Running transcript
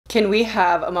Can we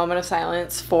have a moment of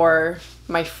silence for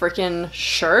my freaking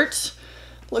shirt?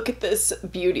 Look at this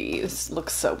beauty. This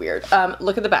looks so weird.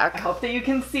 Look at the back. I hope that you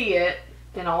can see it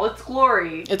in all its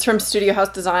glory. It's from Studio House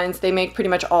Designs. They make pretty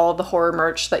much all of the horror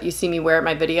merch that you see me wear at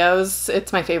my videos.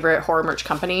 It's my favorite horror merch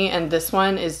company, and this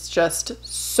one is just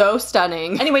so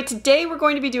stunning. Anyway, today we're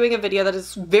going to be doing a video that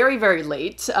is very, very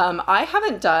late. I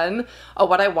haven't done a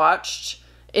what I watched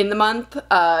in the month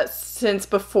since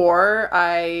before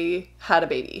I had a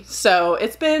baby. So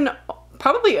it's been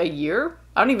probably a year.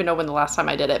 I don't even know when the last time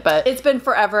I did it, but it's been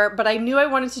forever. But I knew I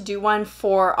wanted to do one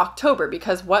for October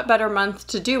because what better month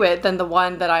to do it than the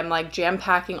one that I'm like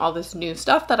jam-packing all this new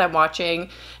stuff that I'm watching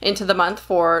into the month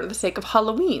for the sake of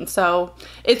Halloween. So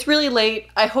it's really late.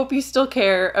 I hope you still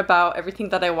care about everything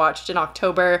that I watched in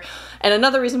October. And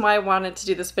another reason why I wanted to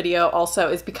do this video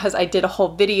also is because I did a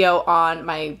whole video on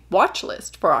my watch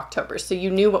list for October. So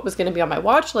you knew what was going to be on my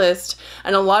watch list,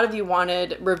 and a lot of you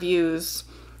wanted reviews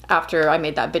after I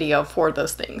made that video for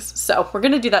those things. So we're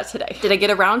gonna do that today. Did I get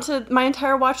around to my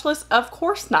entire watch list? Of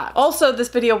course not. Also, this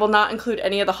video will not include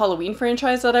any of the Halloween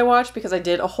franchise that I watched because I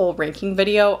did a whole ranking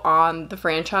video on the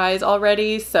franchise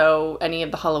already. So any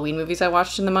of the Halloween movies I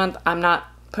watched in the month, I'm not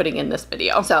putting in this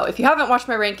video. So if you haven't watched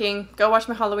my ranking, go watch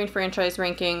my Halloween franchise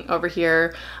ranking over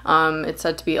here. It's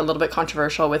said to be a little bit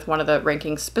controversial with one of the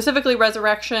rankings, specifically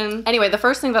Resurrection. Anyway, the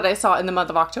first thing that I saw in the month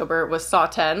of October was Saw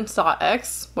 10, Saw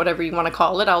X, whatever you want to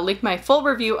call it. I'll link my full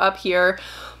review up here,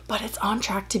 but it's on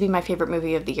track to be my favorite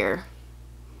movie of the year.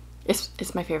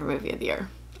 It's my favorite movie of the year.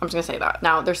 I'm just gonna say that.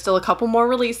 Now, there's still a couple more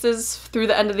releases through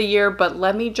the end of the year, but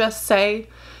let me just say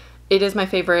it is my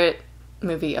favorite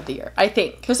movie of the year, I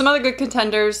think. There's some other good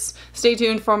contenders. Stay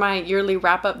tuned for my yearly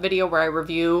wrap-up video where I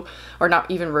review, or not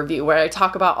even review, where I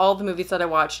talk about all the movies that I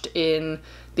watched in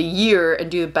the year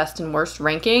and do the best and worst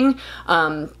ranking.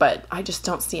 But I just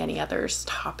don't see any others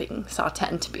topping Saw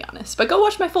 10, to be honest. But go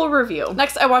watch my full review.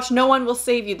 Next, I watched No One Will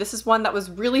Save You. This is one that was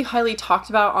really highly talked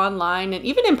about online, and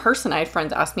even in person I had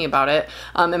friends ask me about it,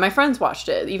 and my friends watched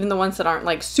it, even the ones that aren't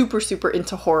like super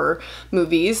into horror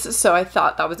movies. So I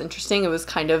thought that was interesting. It was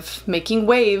kind of making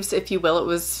waves, if you will. It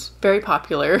was very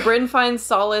popular. Brynn finds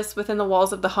solace within the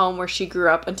walls of the home where she grew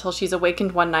up until she's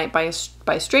awakened one night by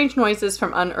strange noises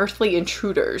from unearthly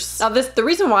intruders. Now the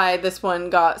reason why this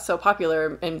one got so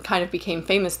popular and kind of became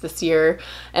famous this year,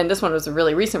 and this one was a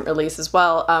really recent release as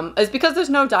well, is because there's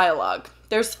no dialogue.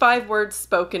 There's 5 words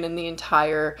spoken in the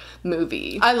entire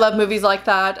movie. I love movies like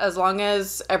that, as long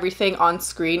as everything on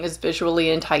screen is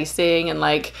visually enticing and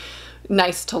like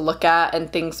nice to look at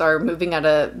and things are moving at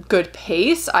a good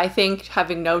pace. I think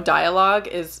having no dialogue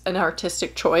is an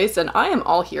artistic choice, and I am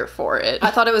all here for it.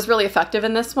 I thought it was really effective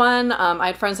in this one. I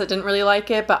had friends that didn't really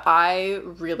like it, but I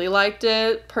really liked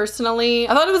it personally.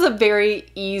 I thought it was a very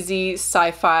easy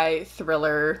sci-fi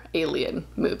thriller alien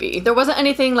movie. There wasn't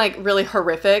anything like really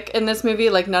horrific in this movie.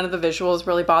 Like none of the visuals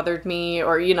really bothered me,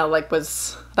 or you know, like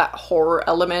was that horror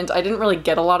element. I didn't really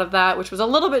get a lot of that, which was a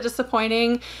little bit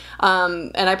disappointing.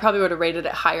 And I probably would have rated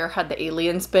it higher had the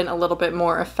aliens been a little bit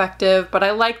more effective. But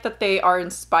I like that they are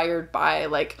inspired by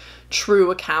like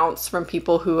true accounts from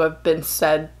people who have been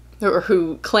said, or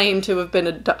who claim to have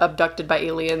been abducted by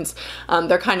aliens.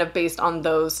 They're kind of based on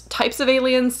those types of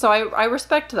aliens, so I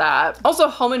respect that. Also,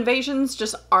 home invasions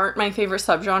just aren't my favorite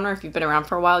subgenre. If you've been around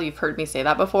for a while, you've heard me say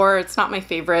that before. It's not my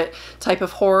favorite type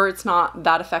of horror. It's not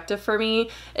that effective for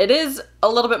me. It is a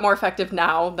little bit more effective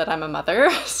now that I'm a mother,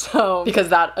 so because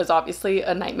that is obviously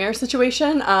a nightmare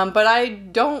situation. But I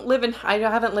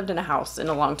haven't lived in a house in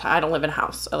a long time. I don't live in a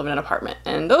house. I live in an apartment,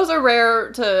 and those are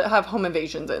rare to have home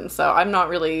invasions in, so I'm not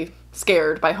really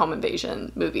scared by home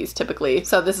invasion movies typically.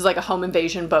 So this is like a home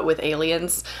invasion but with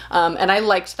aliens, and I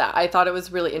liked that. I thought it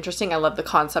was really interesting. I love the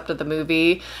concept of the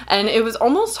movie, and it was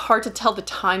almost hard to tell the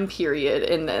time period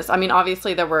in this. I mean,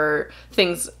 obviously there were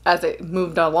things as it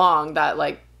moved along that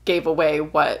like gave away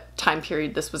what time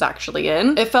period this was actually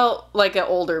in. It felt like an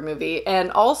older movie,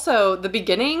 and also the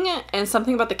beginning and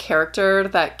something about the character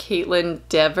that Caitlin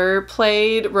Dever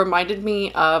played reminded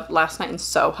me of Last Night in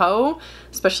Soho,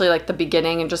 especially like the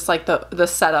beginning, and just like the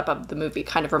setup of the movie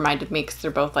kind of reminded me, because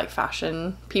they're both like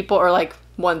fashion people, or like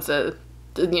one's a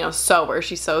sewer,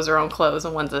 she sews her own clothes,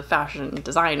 and one's a fashion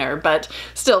designer, but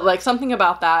still like something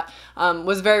about that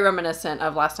was very reminiscent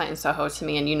of Last Night in Soho to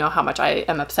me, and you know how much I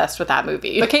am obsessed with that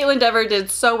movie. But Caitlin Dever did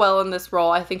so well in this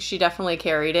role. I think she definitely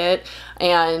carried it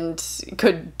and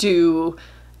could do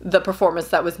the performance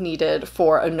that was needed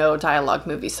for a no dialogue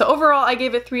movie. So overall, I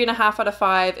gave it 3.5 out of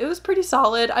 5. It was pretty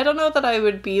solid. I don't know that I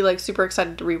would be like super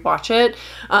excited to rewatch it,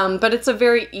 but it's a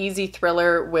very easy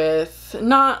thriller with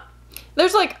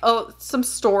There's like some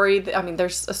story. I mean,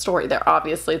 there's a story there.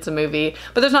 Obviously, it's a movie,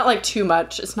 but there's not like too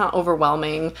much. It's not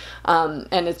overwhelming.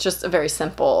 And it's just a very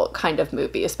simple kind of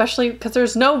movie, especially because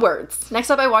there's no words. Next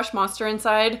up, I watched Monster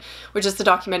Inside, which is the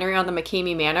documentary on the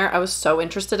McKamey Manor. I was so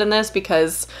interested in this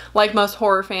because, like most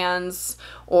horror fans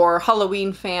or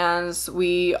Halloween fans,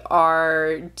 we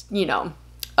are, you know,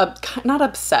 not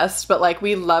obsessed, but like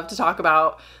we love to talk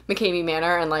about McKamey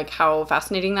Manor and like how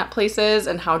fascinating that place is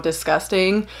and how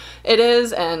disgusting it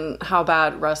is and how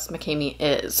bad Russ McKamey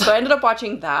is. So I ended up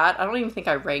watching that. I don't even think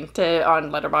I ranked it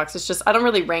on Letterboxd. It's just, I don't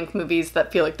really rank movies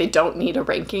that feel like they don't need a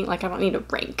ranking. Like I don't need to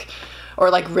rank or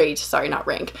like rate, sorry, not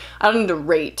rank. I don't need to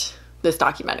rate this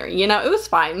documentary. You know, it was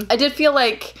fine. I did feel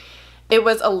like it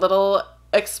was a little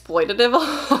exploitative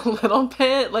a little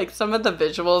bit. Like some of the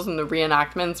visuals and the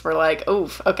reenactments were like,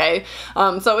 oof, okay.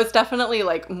 So it's definitely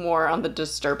like more on the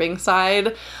disturbing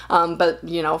side. But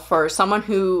you know, for someone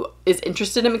who is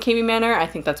interested in McKamey Manor, I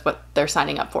think that's what they're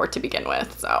signing up for to begin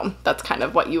with. So that's kind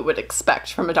of what you would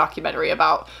expect from a documentary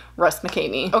about Russ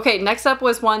McKamey. Okay, next up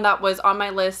was one that was on my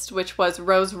list, which was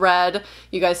Rose Red.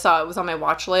 You guys saw it was on my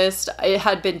watch list. It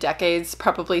had been decades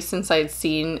probably since I'd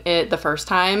seen it the first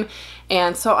time.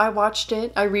 And so I watched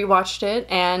it, I rewatched it,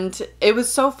 and it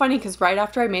was so funny because right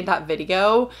after I made that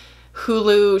video,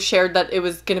 Hulu shared that it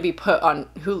was going to be put on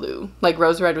Hulu. Like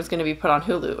Rose Red was going to be put on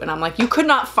Hulu. And I'm like, you could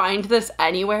not find this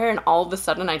anywhere. And all of a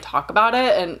sudden I talk about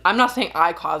it. And I'm not saying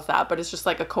I caused that, but it's just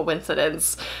like a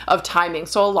coincidence of timing.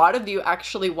 So a lot of you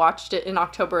actually watched it in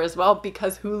October as well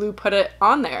because Hulu put it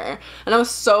on there. And I was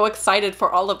so excited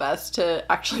for all of us to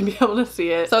actually be able to see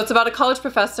it. So it's about a college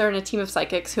professor and a team of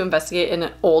psychics who investigate in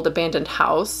an old abandoned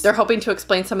house. They're hoping to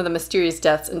explain some of the mysterious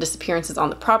deaths and disappearances on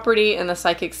the property, and the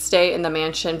psychics stay in the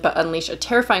mansion but unleash a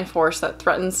terrifying force that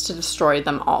threatens to destroy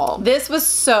them all. This was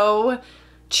so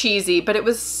cheesy, but it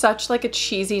was such like a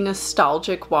cheesy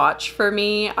nostalgic watch for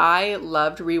me. I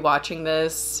loved rewatching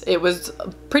this. It was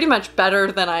pretty much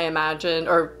better than I imagined,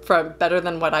 or better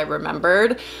than what I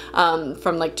remembered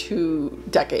from like 2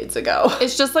 decades ago.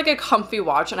 It's just like a comfy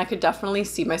watch, and I could definitely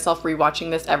see myself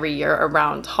rewatching this every year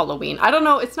around Halloween. I don't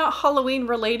know, it's not Halloween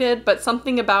related, but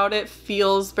something about it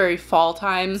feels very fall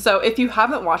time. So if you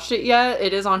haven't watched it yet,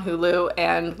 it is on Hulu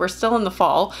and we're still in the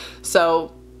fall.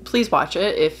 So please watch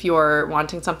it if you're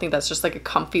wanting something that's just like a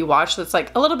comfy watch that's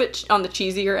like a little bit on the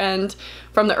cheesier end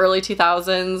from the early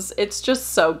 2000s. It's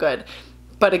just so good.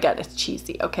 But again, it's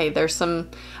cheesy, okay? There's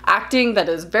some acting that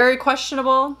is very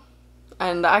questionable,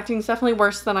 and the acting's definitely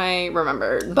worse than I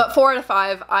remembered. But 4 out of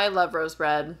 5, I love Rose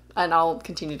Red, and I'll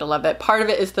continue to love it. Part of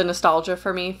it is the nostalgia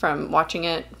for me from watching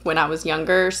it when I was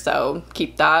younger, so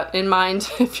keep that in mind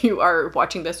if you are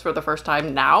watching this for the first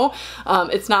time now.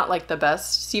 It's not like the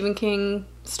best Stephen King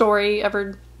story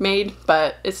ever made,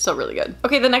 but it's still really good.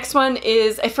 Okay, the next one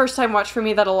is a first time watch for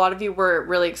me that a lot of you were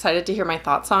really excited to hear my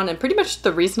thoughts on, and pretty much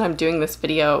the reason I'm doing this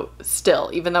video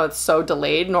still, even though it's so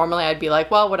delayed. Normally I'd be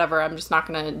like, well, whatever, I'm just not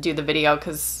gonna do the video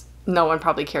because no one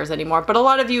probably cares anymore, but a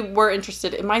lot of you were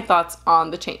interested in my thoughts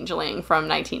on The Changeling from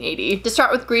 1980.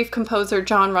 Distraught with grief, composer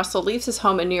John Russell leaves his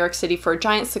home in New York City for a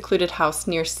giant secluded house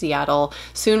near Seattle.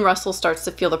 Soon Russell starts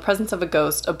to feel the presence of a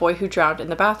ghost, a boy who drowned in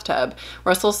the bathtub.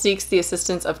 Russell seeks the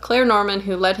assistance of Claire Norman,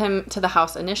 who led him to the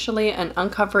house initially, and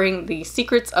uncovering the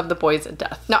secrets of the boy's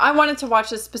death. Now, I wanted to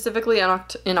watch this specifically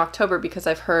in October because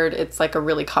I've heard it's like a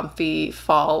really comfy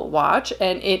fall watch,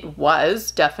 and it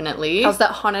was definitely. It has that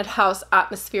haunted house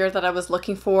atmosphere that I was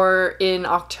looking for in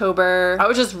October. I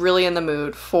was just really in the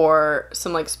mood for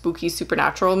some like spooky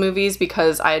supernatural movies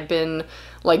because I had been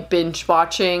like binge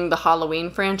watching the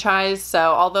Halloween franchise. So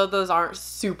although those aren't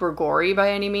super gory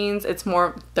by any means, it's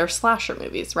more, they're slasher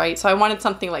movies, right? So I wanted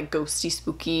something like ghosty,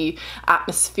 spooky,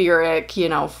 atmospheric, you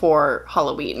know, for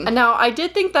Halloween. And now I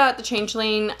did think that The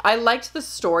Changeling, I liked the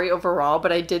story overall,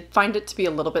 but I did find it to be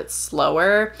a little bit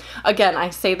slower. Again, I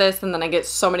say this and then I get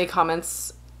so many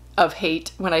comments of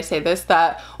hate when I say this,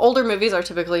 that older movies are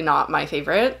typically not my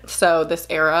favorite. So this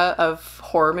era of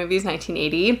horror movies,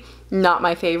 1980, not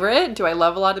my favorite. Do I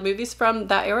love a lot of movies from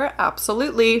that era?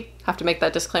 Absolutely. Have to make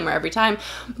that disclaimer every time.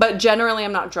 But generally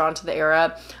I'm not drawn to the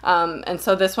era. And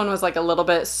so this one was like a little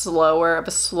bit slower of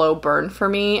a slow burn for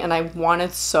me, and I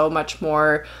wanted so much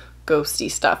more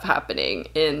ghosty stuff happening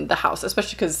in the house,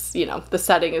 especially because, you know, the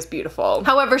setting is beautiful.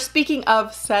 However, speaking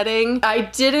of setting, I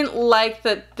didn't like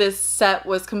that this set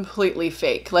was completely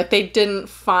fake. Like, they didn't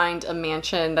find a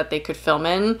mansion that they could film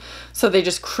in, so they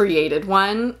just created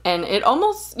one, and it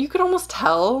almost, you could almost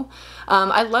tell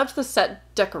I loved the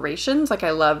set decorations, like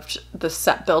I loved the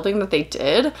set building that they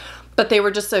did, but they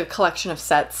were just a collection of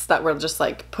sets that were just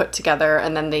like put together,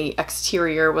 and then the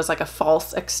exterior was like a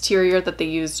false exterior that they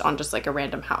used on just like a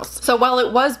random house. So while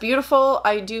it was beautiful,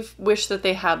 I do wish that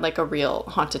they had like a real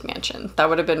haunted mansion. That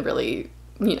would have been really,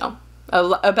 you know,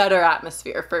 a better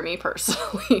atmosphere for me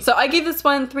personally. So I gave this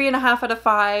one 3.5 out of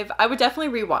 5. I would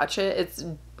definitely rewatch it. It's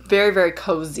very, very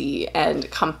cozy and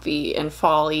comfy and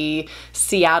fall-y.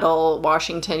 Seattle,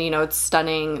 Washington, you know, it's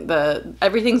stunning.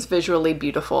 Everything's visually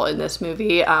beautiful in this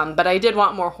movie, but I did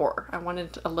want more horror. I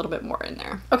wanted a little bit more in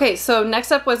there. Okay, so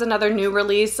next up was another new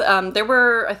release. There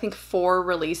were, I think, 4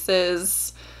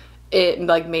 releases,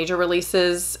 like major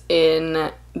releases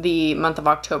in the month of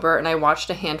October, and I watched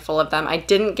a handful of them. I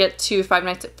didn't get to Five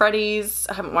Nights at Freddy's.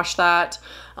 I haven't watched that.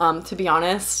 To be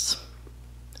honest,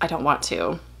 I don't want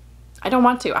to.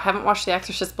 I haven't watched The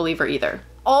Exorcist Believer either.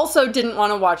 Also didn't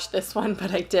want to watch this one,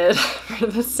 but I did for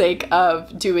the sake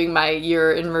of doing my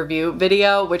year in review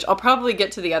video, which I'll probably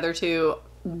get to the other 2,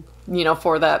 you know,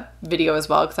 for that video as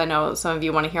well, because I know some of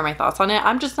you want to hear my thoughts on it.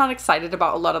 I'm just not excited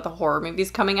about a lot of the horror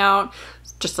movies coming out.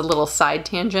 Just a little side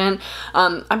tangent.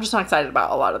 I'm just not excited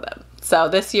about a lot of them. So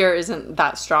this year isn't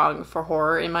that strong for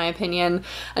horror in my opinion,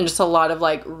 and just a lot of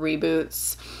like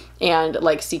reboots and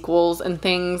like sequels and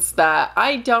things that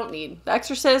I don't need. The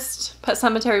Exorcist, Pet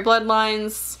Sematary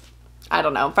Bloodlines, I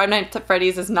don't know. Five Nights at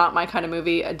Freddy's is not my kind of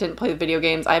movie. I didn't play the video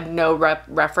games. I have no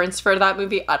reference for that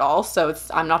movie at all, so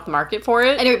I'm not the market for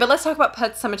it. Anyway, but let's talk about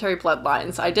Pet Sematary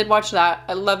Bloodlines. I did watch that.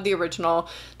 I love the original.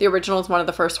 The original is one of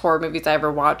the first horror movies I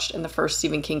ever watched and the first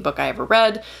Stephen King book I ever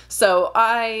read. So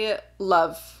I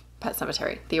love Pet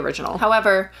Sematary, the original.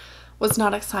 However, was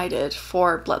not excited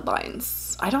for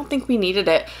Bloodlines. I don't think we needed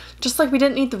it. Just like we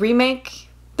didn't need the remake.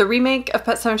 The remake of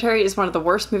Pet Sematary is one of the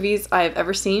worst movies I've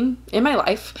ever seen in my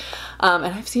life. And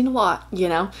I've seen a lot, you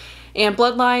know. And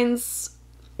Bloodlines,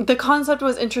 the concept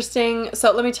was interesting.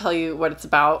 So let me tell you what it's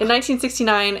about. In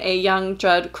 1969, a young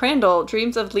Judd Crandall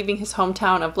dreams of leaving his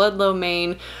hometown of Ludlow,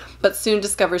 Maine, but soon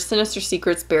discovers sinister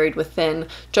secrets buried within.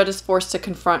 Judd is forced to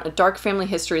confront a dark family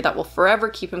history that will forever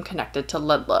keep him connected to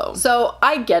Ludlow. So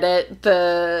I get it.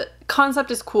 The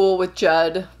concept is cool with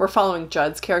Judd. We're following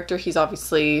Judd's character. He's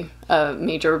obviously a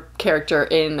major character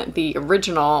in the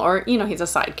original, or, you know, he's a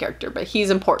side character, but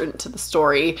he's important to the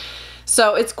story.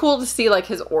 So it's cool to see like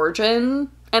his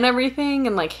origin and everything,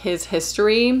 and like his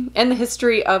history and the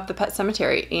history of the Pet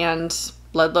Sematary and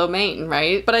Ludlow, Maine,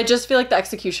 right? But I just feel like the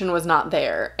execution was not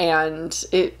there, and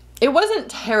it wasn't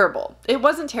terrible. It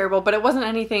wasn't terrible, but it wasn't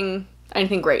anything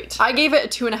great. I gave it a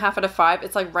 2.5 out of 5.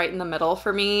 It's like right in the middle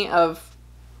for me of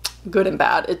good and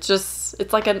bad. It's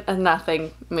like a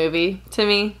nothing movie to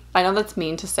me. I know that's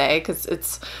mean to say, because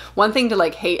it's one thing to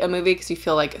like hate a movie because you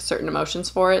feel like certain emotions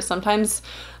for it. Sometimes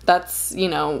that's, you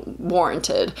know,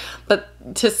 warranted.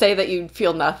 But to say that you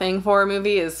feel nothing for a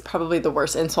movie is probably the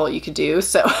worst insult you could do.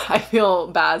 So I feel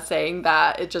bad saying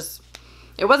that.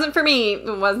 It wasn't for me.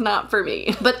 It was not for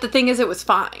me. But the thing is, it was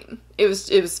fine. It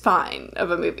was fine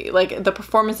of a movie. Like, the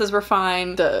performances were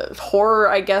fine. The horror,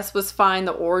 I guess, was fine.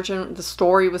 The origin, the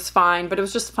story was fine, but it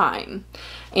was just fine.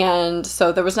 And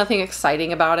so there was nothing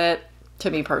exciting about it to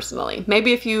me personally.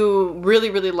 Maybe if you really,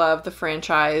 really love the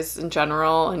franchise in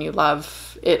general and you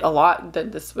love it a lot, then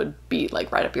this would be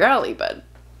like right up your alley, but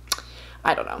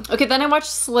I don't know. Okay, then I watched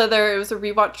Slither. It was a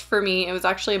rewatch for me. It was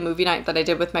actually a movie night that I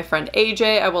did with my friend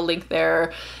AJ. I will link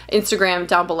their Instagram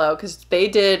down below because they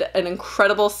did an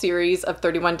incredible series of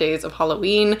 31 Days of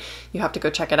Halloween. You have to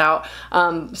go check it out.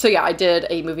 So yeah, I did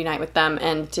a movie night with them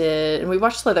and we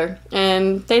watched Slither,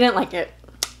 and they didn't like it.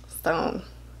 So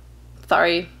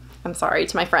sorry. I'm sorry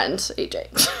to my friend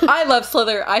AJ. I love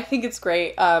Slither. I think it's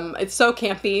great. It's so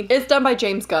campy. It's done by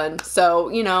James Gunn, so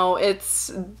you know,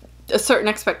 it's a certain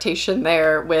expectation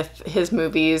there with his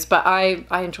movies, but I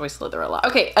enjoy Slither a lot.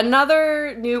 Okay,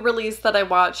 another new release that I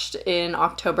watched in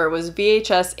October was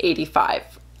VHS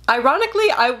 85.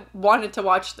 Ironically, I wanted to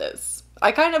watch this.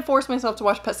 I kind of forced myself to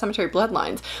watch Pet Sematary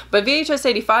Bloodlines, but VHS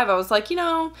 85, I was like, you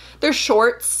know, they're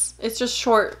shorts. It's just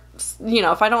short. You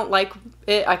know, if I don't like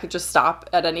it, I could just stop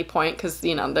at any point because,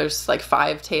 you know, there's like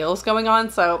 5 tales going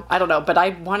on. So I don't know, but I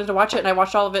wanted to watch it and I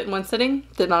watched all of it in one sitting.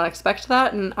 Did not expect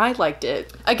that, and I liked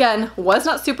it. Again, was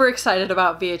not super excited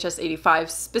about VHS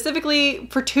 85 specifically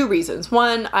for 2 reasons.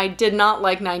 One, I did not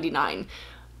like 99.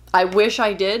 I wish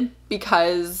I did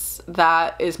because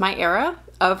that is my era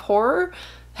of horror.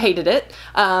 Hated it.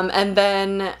 And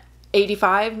then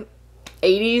 85,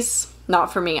 80s.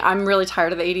 Not for me. I'm really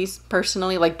tired of the 80s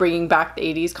personally, like bringing back the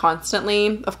 80s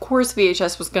constantly. Of course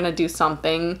VHS was going to do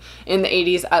something in the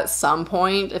 80s at some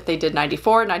point if they did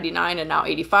 94, 99, and now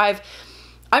 85.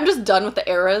 I'm just done with the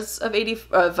eras of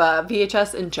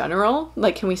VHS in general.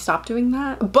 Like, can we stop doing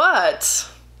that? But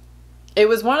it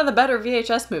was one of the better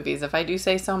VHS movies, if I do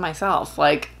say so myself.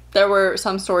 Like, there were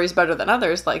some stories better than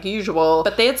others, like usual,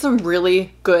 but they had some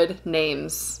really good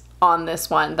names on this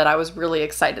one that I was really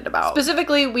excited about.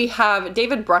 Specifically, we have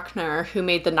David Bruckner, who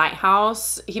made The Night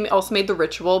House. He also made The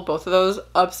Ritual, both of those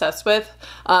obsessed with.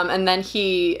 And then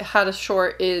he had a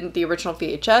short in the original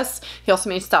VHS. He also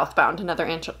made Southbound, another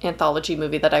anthology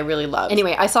movie that I really love.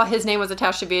 Anyway, I saw his name was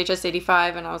attached to VHS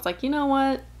 85 and I was like, you know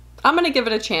what? I'm gonna give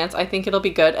it a chance. I think it'll be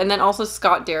good. And then also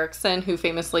Scott Derrickson, who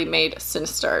famously made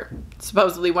Sinister,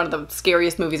 supposedly one of the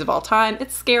scariest movies of all time.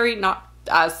 It's scary, not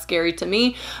as scary to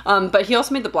me, but he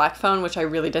also made The Black Phone, which I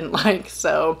really didn't like,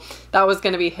 so that was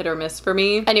gonna be hit or miss for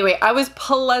me. Anyway, I was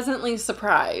pleasantly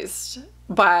surprised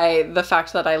by the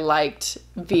fact that I liked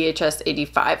VHS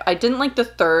 85. I didn't like the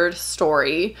third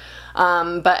story,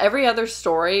 but every other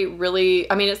story really,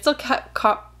 I mean, it still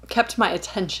kept my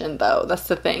attention though. That's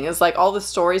the thing, is like all the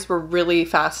stories were really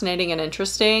fascinating and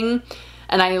interesting,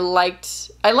 and I liked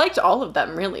all of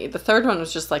them really. The third one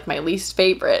was just like my least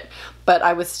favorite, but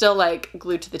I was still like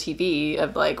glued to the TV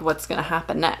of like what's gonna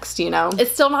happen next, you know?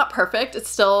 It's still not perfect. It's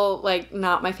still like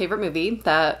not my favorite movie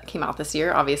that came out this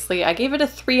year, obviously. I gave it a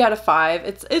 3 out of 5.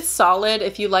 It's solid.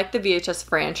 If you like the VHS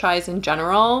franchise in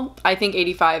general, I think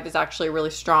 85 is actually really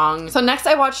strong. So next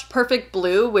I watched Perfect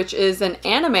Blue, which is an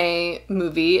anime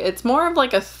movie. It's more of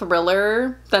like a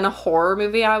thriller than a horror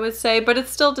movie, I would say, but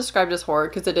it's still described as horror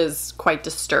because it is quite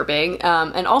disturbing.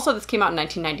 And also this came out in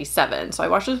 1997, so I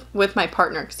watched it with my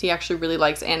partner because he actually really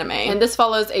likes anime. And this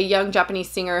follows a young Japanese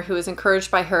singer who is encouraged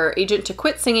by her agent to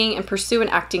quit singing and pursue an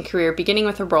acting career, beginning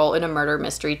with a role in a murder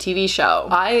mystery TV show.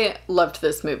 I loved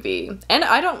this movie, and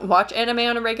I don't watch anime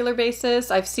on a regular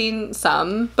basis. I've seen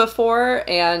some before,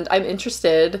 and I'm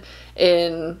interested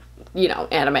in, you know,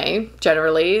 anime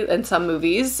generally, and some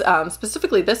movies,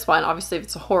 specifically this one. Obviously if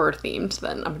it's a horror themed,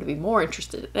 then I'm gonna be more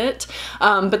interested in it,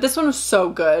 but this one was so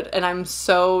good and I'm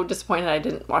so disappointed I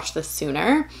didn't watch this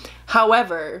sooner.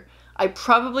 However,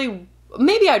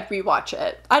 maybe I'd rewatch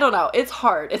it. I don't know. It's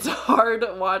hard. It's a hard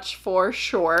watch for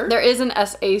sure. There is an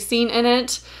SA scene in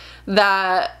it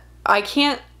that I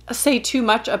can't say too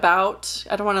much about.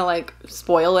 I don't want to like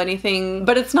spoil anything,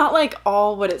 but it's not like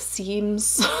all what it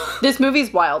seems. This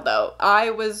movie's wild though. I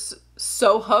was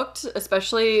so hooked,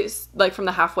 especially like from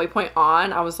the halfway point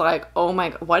on. I was like, oh my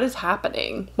god, what is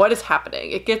happening? What is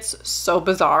happening? It gets so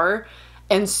bizarre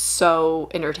and so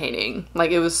entertaining.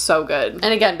 Like, it was so good.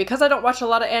 And again, because I don't watch a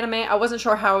lot of anime, I wasn't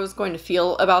sure how I was going to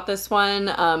feel about this one,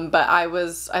 but I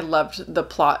loved the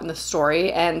plot and the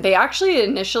story, and they actually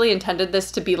initially intended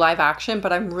this to be live action,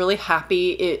 but I'm really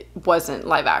happy it wasn't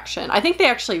live action. I think they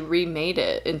actually remade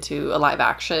it into a live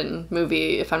action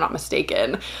movie, if I'm not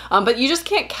mistaken. But you just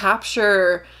can't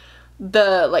capture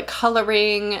the like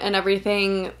coloring and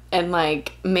everything and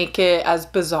like make it as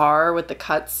bizarre with the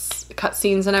cut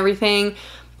scenes and everything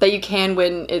that you can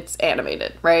when it's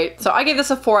animated, right? So I gave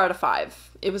this a 4 out of 5.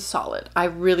 It was solid. I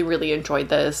really, really enjoyed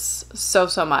this so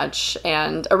much.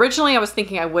 And originally I was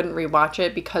thinking I wouldn't rewatch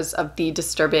it because of the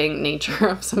disturbing nature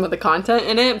of some of the content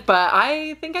in it, but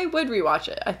I think I would rewatch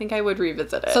it. I think I would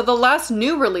revisit it. So the last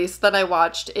new release that I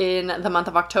watched in the month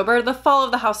of October, The Fall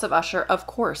of the House of Usher. Of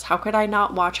course, how could I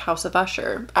not watch House of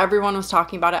Usher? Everyone was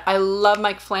talking about it. I love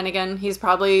Mike Flanagan. He's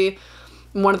probably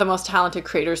one of the most talented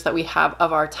creators that we have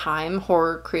of our time,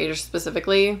 horror creators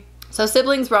specifically. So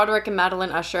siblings Roderick and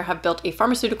Madeline Usher have built a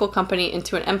pharmaceutical company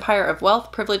into an empire of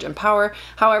wealth, privilege, and power.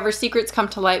 However, secrets come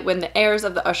to light when the heirs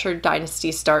of the Usher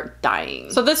dynasty start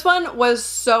dying. So this one was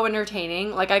so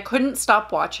entertaining. Like, I couldn't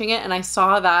stop watching it, and I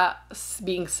saw that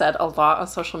being said a lot on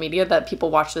social media, that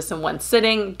people watch this in one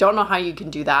sitting. Don't know how you can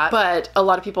do that, but a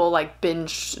lot of people like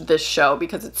binge this show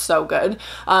because it's so good.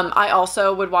 I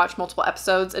also would watch multiple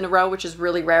episodes in a row, which is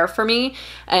really rare for me,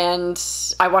 and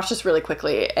I watched this really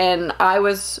quickly, and I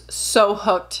was so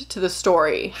hooked to the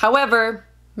story. However,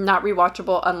 not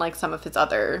rewatchable, unlike some of his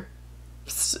other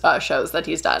shows that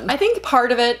he's done. I think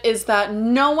part of it is that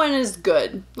no one is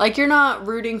good. Like, you're not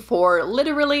rooting for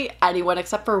literally anyone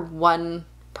except for one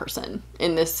person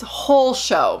in this whole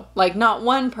show. Like, not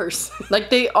one person.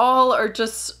 Like, they all are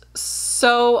just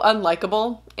so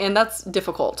unlikable, and that's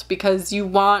difficult because you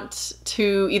want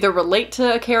to either relate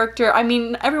to a character. I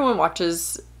mean, everyone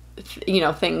watches, you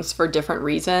know, things for different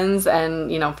reasons,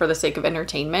 and, you know, for the sake of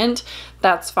entertainment,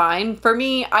 that's fine. For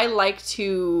me, I like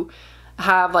to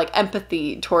have like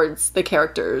empathy towards the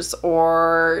characters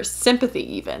or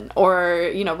sympathy even,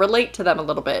 or, you know, relate to them a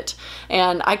little bit.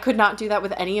 And I could not do that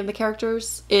with any of the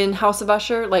characters in House of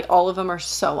Usher. Like, all of them are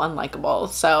so unlikable.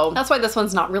 So that's why this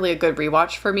one's not really a good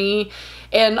rewatch for me.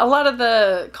 And a lot of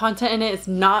the content in it is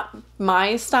not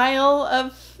my style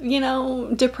of, you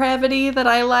know, depravity that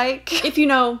I like. If you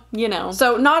know, you know.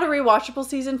 So not a rewatchable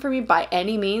season for me by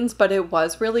any means, but it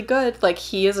was really good. Like,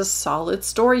 he is a solid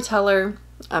storyteller.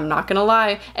 I'm not gonna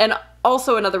lie. And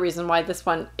also another reason why this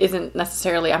one isn't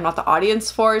necessarily, I'm not the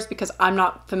audience for, is because I'm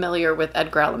not familiar with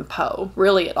Edgar Allan Poe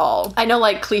really at all. I know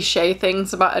like cliche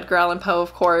things about Edgar Allan Poe,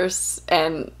 of course,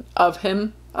 and of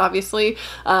him, obviously,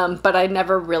 but I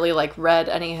never really like read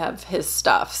any of his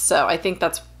stuff. So I think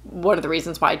that's one of the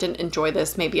reasons why I didn't enjoy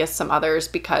this maybe as some others,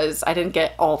 because I didn't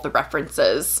get all the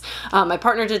references. My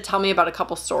partner did tell me about a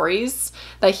couple stories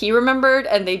that he remembered,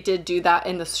 and they did do that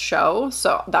in the show,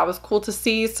 so that was cool to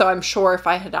see. So I'm sure if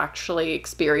I had actually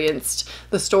experienced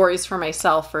the stories for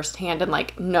myself firsthand and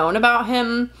like known about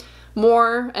him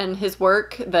more and his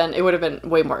work, then it would have been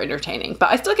way more entertaining. But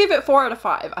I still gave it 4 out of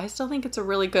 5. I still think it's a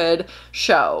really good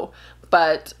show,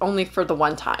 but only for the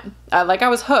one time. Like, I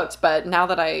was hooked, but now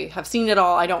that I have seen it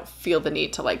all, I don't feel the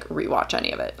need to like rewatch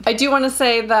any of it. I do want to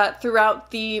say that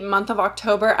throughout the month of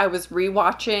October, I was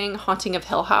rewatching Haunting of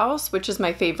Hill House, which is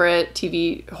my favorite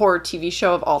horror TV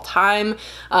show of all time.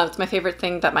 It's my favorite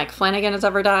thing that Mike Flanagan has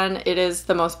ever done. It is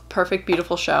the most perfect,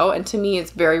 beautiful show, and to me,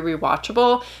 it's very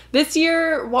rewatchable. This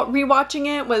year, rewatching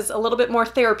it was a little bit more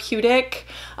therapeutic.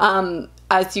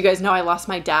 As you guys know, I lost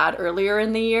my dad earlier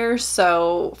in the year,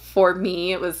 so for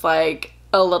me, it was like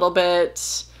a little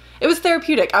bit, it was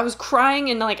therapeutic. I was crying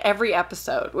in like every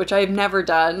episode, which I've never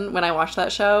done when I watched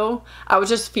that show. I was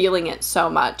just feeling it so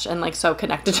much and like so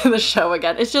connected to the show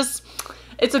again.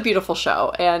 It's a beautiful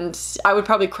show, and I would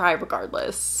probably cry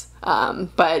regardless.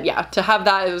 But yeah, to have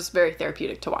that, it was very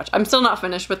therapeutic to watch. I'm still not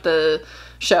finished with the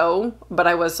show, but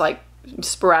I was like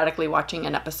sporadically watching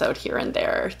an episode here and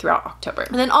there throughout October.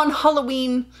 And then on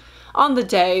Halloween, on the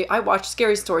day, I watched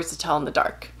Scary Stories to Tell in the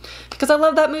Dark because I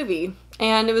love that movie,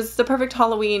 and it was the perfect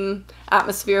Halloween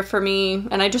atmosphere for me,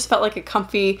 and I just felt like a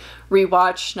comfy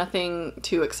rewatch, nothing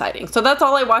too exciting. So that's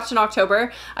all I watched in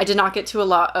October. I did not get to a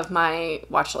lot of my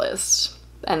watch list,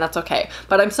 and that's okay,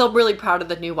 but I'm still really proud of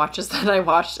the new watches that I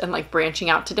watched and like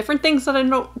branching out to different things that I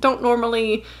don't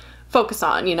normally focus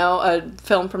on, you know, a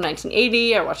film from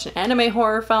 1980, I watched an anime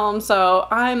horror film, so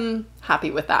I'm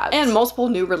happy with that. And multiple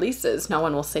new releases, No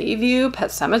One Will Save You, Pet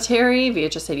Sematary,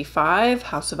 VHS 85,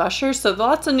 House of Usher, so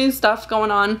lots of new stuff going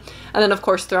on. And then of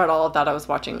course throughout all of that I was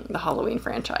watching the Halloween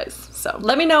franchise. So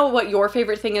let me know what your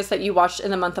favorite thing is that you watched in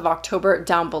the month of October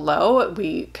down below.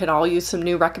 We could all use some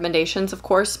new recommendations, of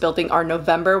course, building our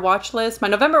November watch list. My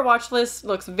November watch list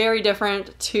looks very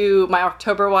different to my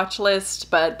October watch list,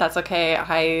 but that's okay.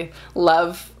 I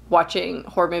love watching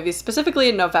horror movies, specifically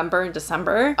in November and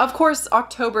December. Of course,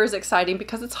 October is exciting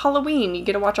because it's Halloween. You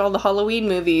get to watch all the Halloween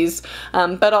movies,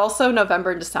 but also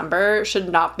November and December should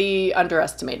not be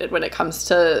underestimated when it comes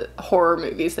to horror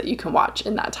movies that you can watch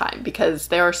in that time, because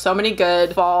there are so many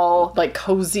good fall, like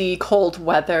cozy, cold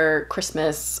weather,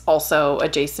 Christmas also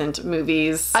adjacent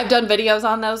movies. I've done videos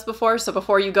on those before, so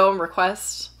before you go and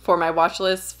request for my watch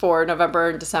list for November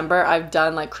and December, I've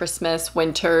done like Christmas,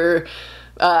 winter,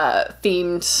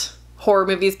 themed horror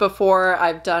movies before.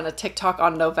 I've done a TikTok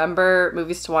on November,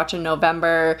 movies to watch in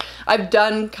November. I've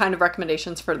done kind of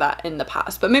recommendations for that in the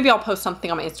past, but maybe I'll post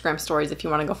something on my Instagram stories if you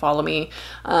want to go follow me.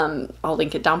 I'll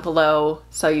link it down below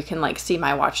so you can like see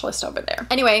my watch list over there.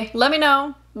 Anyway, let me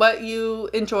know what you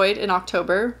enjoyed in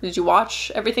October. Did you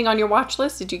watch everything on your watch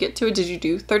list? Did you get to it? Did you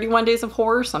do 31 days of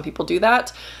horror? Some people do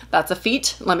that. That's a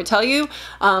feat, let me tell you.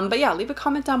 But yeah, leave a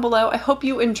comment down below. I hope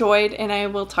you enjoyed, and I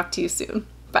will talk to you soon.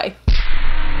 Bye.